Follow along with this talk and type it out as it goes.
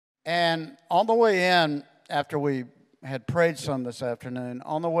And on the way in, after we had prayed some this afternoon,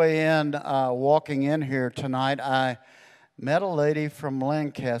 on the way in, walking in here tonight, I met a lady from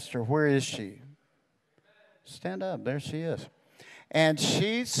Lancaster. Where is she? Stand up. There she is. And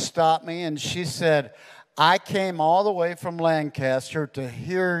she stopped me and she said, I came all the way from Lancaster to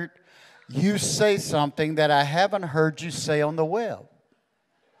hear you say something that I haven't heard you say on the web.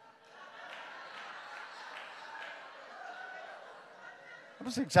 That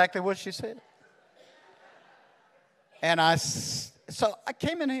was exactly what she said. And so I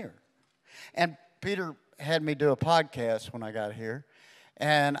came in here. And Peter had me do a podcast when I got here.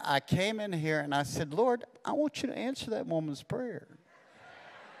 And I came in here and I said, Lord, I want you to answer that woman's prayer.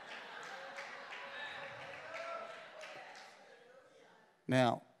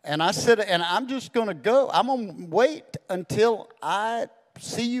 Now, and I said, and I'm just going to go. I'm going to wait until I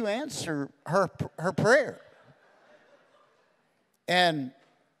see you answer her prayer. And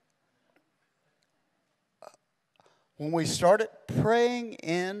when we started praying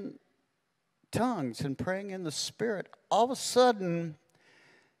in tongues and praying in the Spirit, all of a sudden,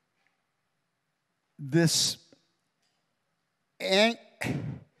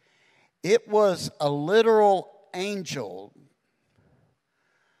 it was a literal angel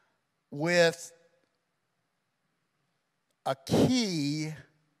with a key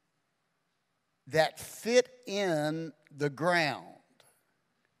that fit in the ground,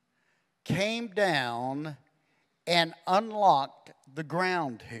 came down and unlocked the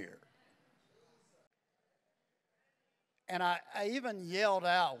ground here. And I even yelled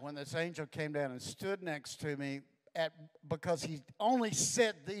out when this angel came down and stood next to me because he only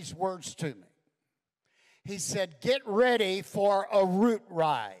said these words to me. He said, get ready for a root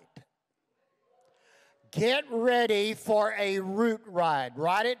ride. Get ready for a root ride.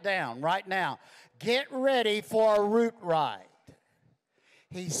 Write it down right now. Get ready for a root ride.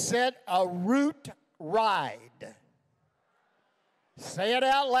 He said a root ride. Say it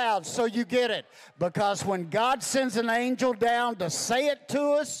out loud so you get it. Because when God sends an angel down to say it to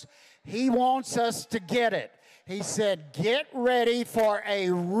us, he wants us to get it. He said, get ready for a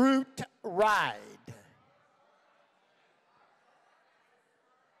root ride.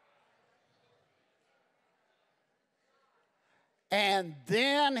 And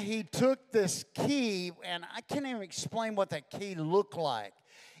then he took this key, and I can't even explain what that key looked like.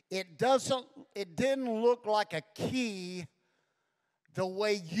 It didn't look like a key the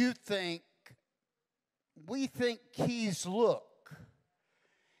way we think keys look.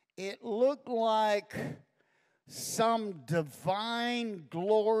 It looked like some divine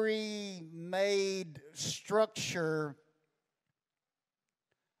glory made structure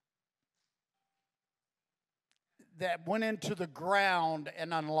that went into the ground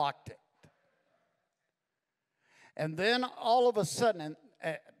and unlocked it. And then all of a sudden,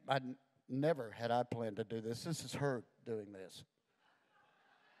 and I never had I planned to do this. This is her doing this.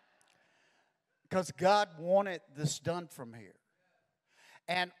 Because God wanted this done from here.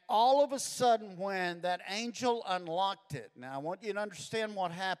 And all of a sudden, when that angel unlocked it, now I want you to understand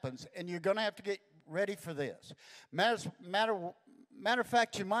what happens, and you're going to have to get ready for this. Matter of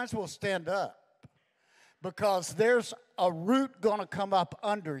fact, you might as well stand up. Because there's a root going to come up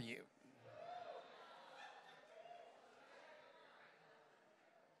under you.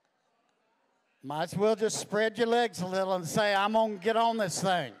 Might as well just spread your legs a little and say, I'm going to get on this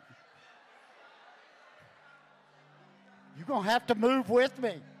thing. You're going to have to move with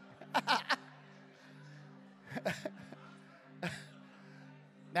me.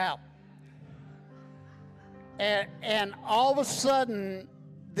 Now, and all of a sudden,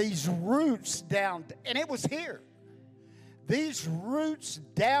 these roots down, and it was here. These roots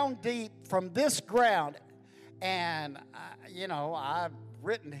down deep from this ground, and I've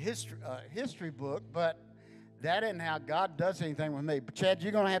written a history book, but that isn't how God does anything with me. But Chad,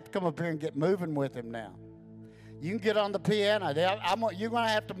 you're going to have to come up here and get moving with him now. You can get on the piano. You're going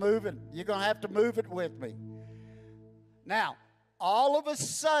to have to move it. You're going to have to move it with me. Now, all of a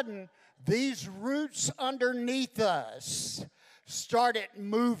sudden, these roots underneath us started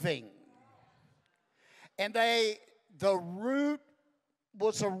moving. And the root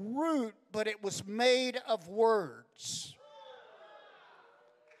was a root, but it was made of words.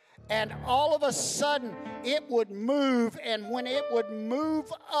 And all of a sudden, it would move, and when it would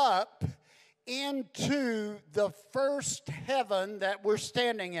move up into the first heaven that we're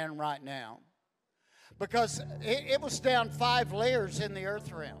standing in right now, because it was down 5 layers in the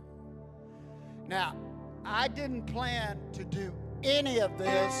earth realm. Now, I didn't plan to do any of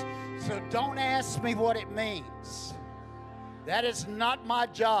this, so don't ask me what it means. That is not my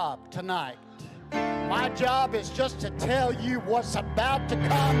job tonight. My job is just to tell you what's about to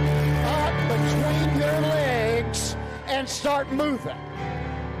come up between your legs and start moving.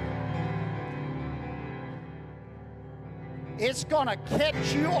 It's going to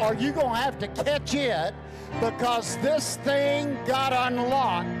catch you, or you're going to have to catch it, because this thing got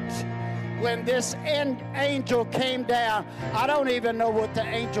unlocked when this angel came down. I don't even know what the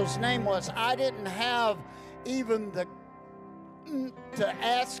angel's name was. I didn't have even to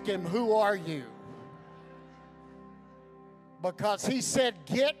ask him, who are you? Because he said,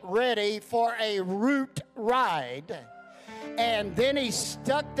 get ready for a route ride. And then he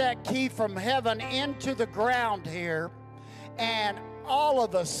stuck that key from heaven into the ground here. And all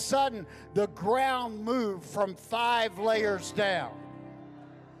of a sudden, the ground moved from 5 layers down.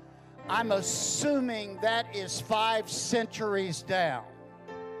 I'm assuming that is 5 centuries down.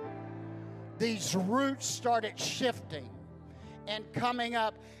 These roots started shifting and coming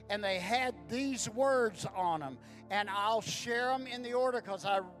up, and they had these words on them. And I'll share them in the order, because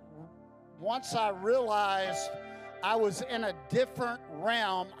once I realized I was in a different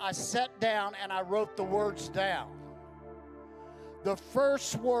realm, I sat down and I wrote the words down. The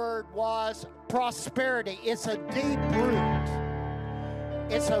first word was prosperity. It's a deep root.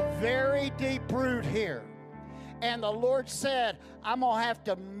 It's a very deep root here. And the Lord said, I'm going to have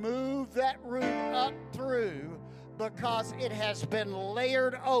to move that root up through, because it has been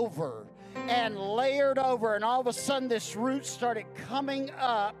layered over and layered over. And all of a sudden, this root started coming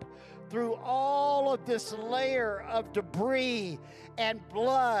up through all of this layer of debris and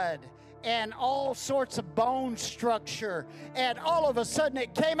blood and all sorts of bone structure. And all of a sudden,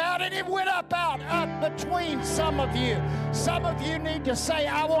 it came out and it went up between some of you. Some of you need to say,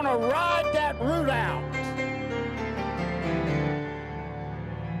 I want to ride that root out.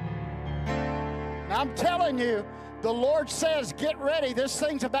 Now, I'm telling you, the Lord says, get ready. This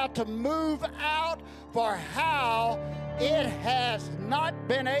thing's about to move out, for how it has not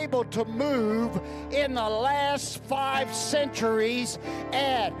been able to move in the last 5 centuries.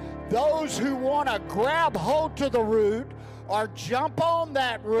 And those who want to grab hold to the root or jump on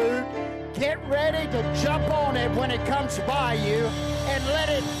that root, get ready to jump on it when it comes by you and let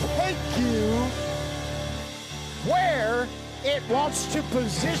it take you where it wants to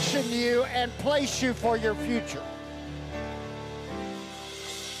position you and place you for your future.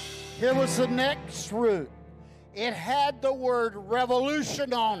 Here was the next root. It had the word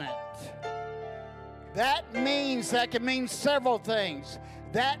revolution on it. That can mean several things.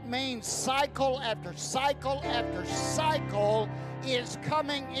 That means cycle after cycle after cycle is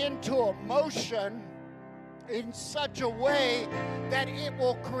coming into a motion in such a way that it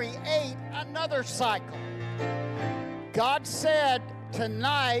will create another cycle. God said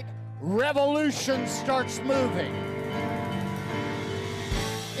tonight, revolution starts moving.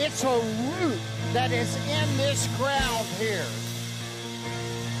 It's a root that is in this ground here.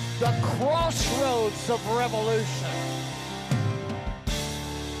 The crossroads of revolution.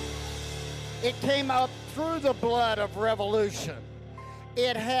 It came up through the blood of revolution.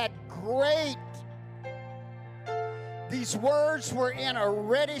 It had these words were in a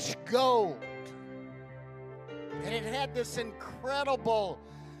reddish gold. And it had this incredible,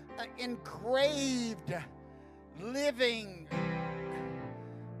 engraved, living,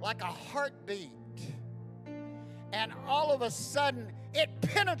 like a heartbeat. And all of a sudden, it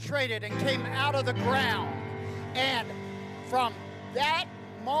penetrated and came out of the ground. And from that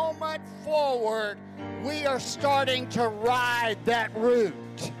moment forward, we are starting to ride that root.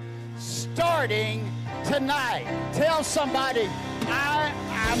 Starting tonight. Tell somebody,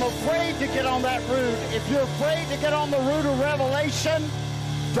 I'm afraid to get on that root. If you're afraid to get on the root of revelation,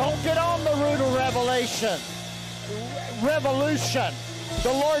 don't get on the root of revelation. Revolution.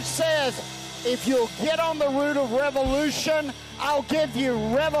 The Lord says, if you'll get on the root of revolution, I'll give you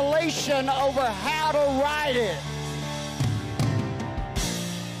revelation over how to ride it.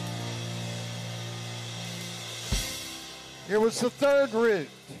 Here was the third root.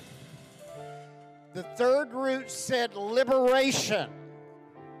 The third root said liberation.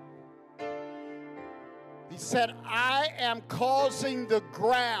 He said, I am causing the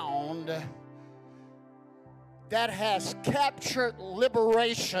ground that has captured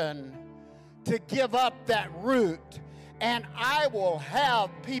liberation to give up that root, and I will have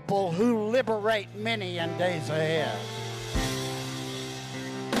people who liberate many in days ahead.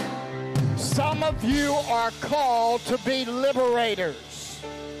 Some of you are called to be liberators.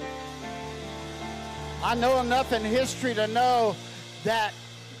 I know enough in history to know that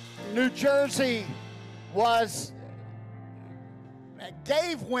New Jersey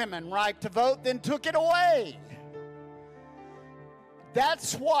gave women right to vote, then took it away.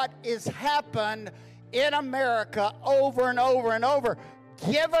 That's what has happened in America over and over and over,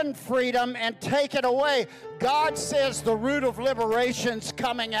 given freedom and taken away. God says the root of liberation's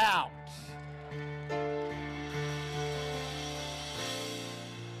coming out.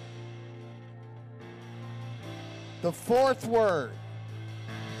 The fourth word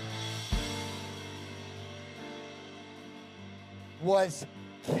was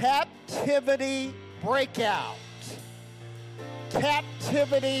captivity breakout.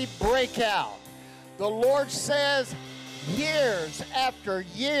 Captivity breakout. The Lord says, years after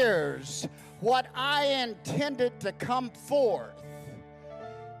years, what I intended to come forth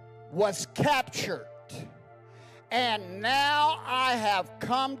was captured. And now I have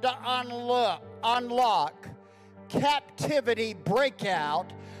come to unlock captivity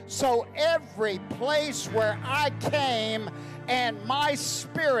breakout. So every place where I came and my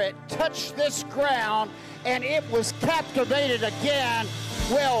spirit touched this ground and it was captivated again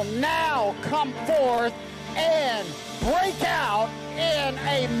will now come forth and break out in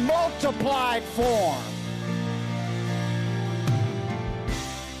a multiplied form.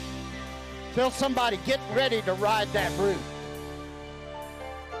 Tell somebody, get ready to ride that root.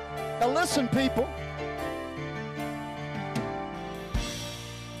 Now listen, people.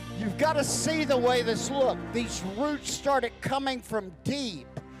 You've got to see the way this looked. These roots started coming from deep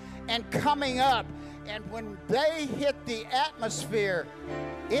and coming up. And when they hit the atmosphere,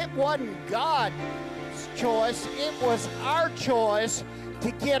 it wasn't God's choice. It was our choice to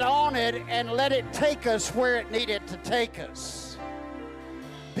get on it and let it take us where it needed to take us.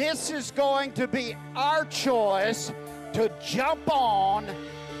 This is going to be our choice to jump on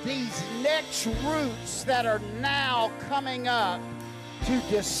these next roots that are now coming up to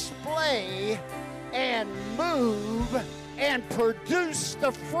display and move and produce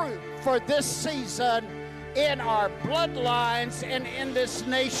the fruit for this season in our bloodlines and in this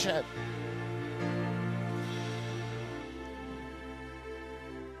nation.